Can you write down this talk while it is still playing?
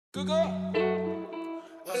Good girl.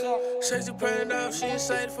 Sexy printed out, she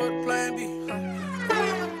excited for the plan B.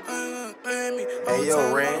 Hey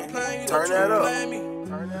yo, Ren, turn that up.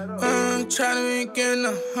 Try to make it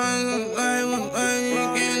enough.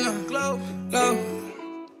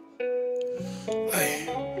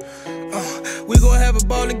 We gon' have a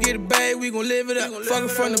ball and get it back, we gon' live it up. Fuckin'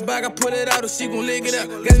 from the back, I put it out, or she gon' lick it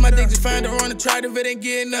up. Guess my dick just find her on the track if it ain't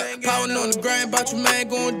getting up. Poundin' on the grind, bout your man,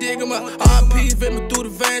 gon' dig him up. RP's fit me through the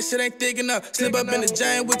van, shit ain't thick enough. Slip up in the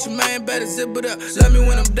jam with your man, better zip it up. Love me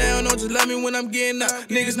when I'm down, don't just love me when I'm getting up.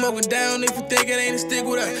 Niggas smoking down, if you think it ain't a stick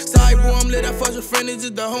with us. Sorry, bro, I'm lit, I fuck your friend, it's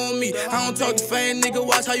just the homie. I don't talk to fan, nigga,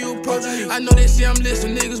 watch how you approachin' me. I know they see I'm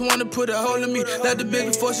listening, niggas wanna put a hole in me. Left the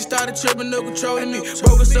bitch before she started trippin', no controlling me.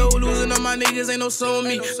 Broke a soul, losing on my niggas, ain't no soul in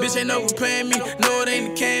me. Bitch ain't overpaying me, no it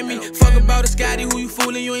ain't the can me. Fuck about a Scotty, who you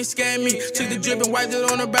fooling, you ain't scam me. Took the drip and wiped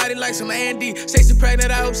it on her body like some Andy. Sexy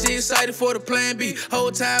pregnant, I hope she excited for the plan B.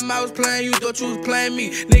 Whole time I was playing, you thought you was playing me.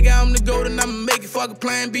 Nigga, I'm the goat and I'ma make it fuck a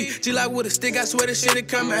plan B. G like with a stick, I swear this shit it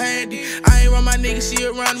come in handy. I ain't run my nigga, she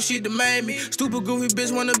around him, she demand me. Stupid goofy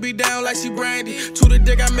bitch wanna be down like she Brandy. To the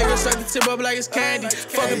dick, I make her suck the tip up like it's candy.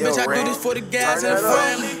 Fuck a bitch, I do this for the gas and the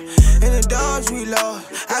family. And the dogs we love,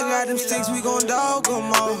 I got them sticks, we gon' dog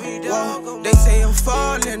them all. Whoa. They say I'm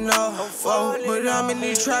falling off, but I'm in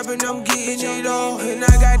the trap and I'm getting it all. And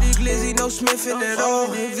I got this glizzy, no smithing at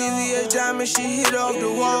all. And VVS diamond, she hit off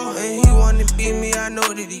the wall. And he wanna beat me, I know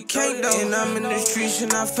that he can't though. And I'm in the streets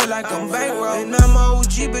and I feel like I'm bankroll. And I'm a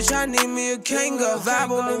OG, bitch, I need me a Kanga. Vibe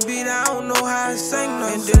on the beat, I don't know how I sing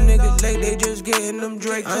though. And them niggas late, they just getting them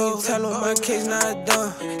Draco. I can tell on my case, not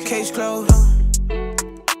done, case closed.